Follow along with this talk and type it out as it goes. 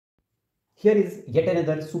Here is yet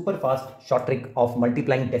another super fast short trick of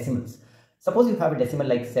multiplying decimals. Suppose you have a decimal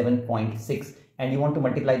like 7.6 and you want to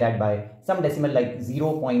multiply that by some decimal like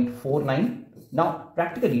 0.49. Now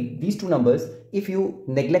practically these two numbers, if you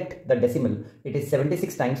neglect the decimal, it is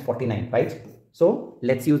 76 times 49, right? So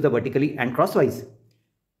let's use the vertically and crosswise.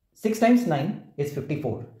 6 times 9 is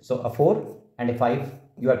 54. So a 4 and a 5,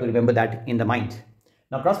 you have to remember that in the mind.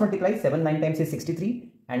 Now cross multiply, 7 9 times is 63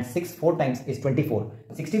 and 6 4 times is 24.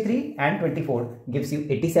 63 and 24 gives you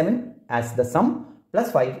 87 as the sum,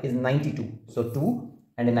 plus 5 is 92. So 2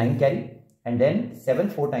 and a 9 carry, and then 7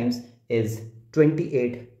 4 times is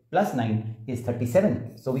 28 plus 9 is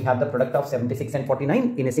 37. So we have the product of 76 and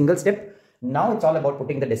 49 in a single step. Now it's all about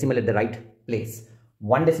putting the decimal at the right place.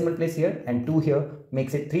 1 decimal place here and 2 here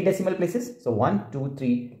makes it 3 decimal places. So 1, 2,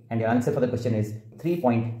 3, and your answer for the question is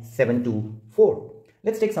 3.724.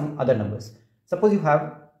 Let's take some other numbers. Suppose you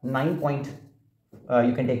have 9 point,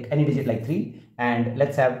 you can take any digit like 3, and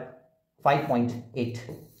let's have 5.8.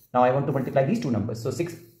 Now I want to multiply these two numbers. So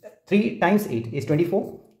 3 times 8 is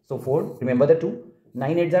 24. So 4, remember the 2.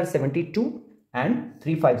 9 8s are 72 and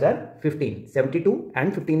 3 5s are 15. 72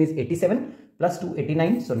 and 15 is 87 plus 2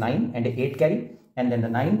 89. So 9 and 8 carry. And then the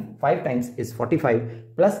 9 5 times is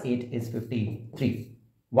 45 plus 8 is 53.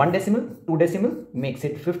 1 decimal, 2 decimal makes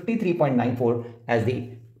it 53.94 as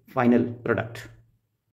the final product.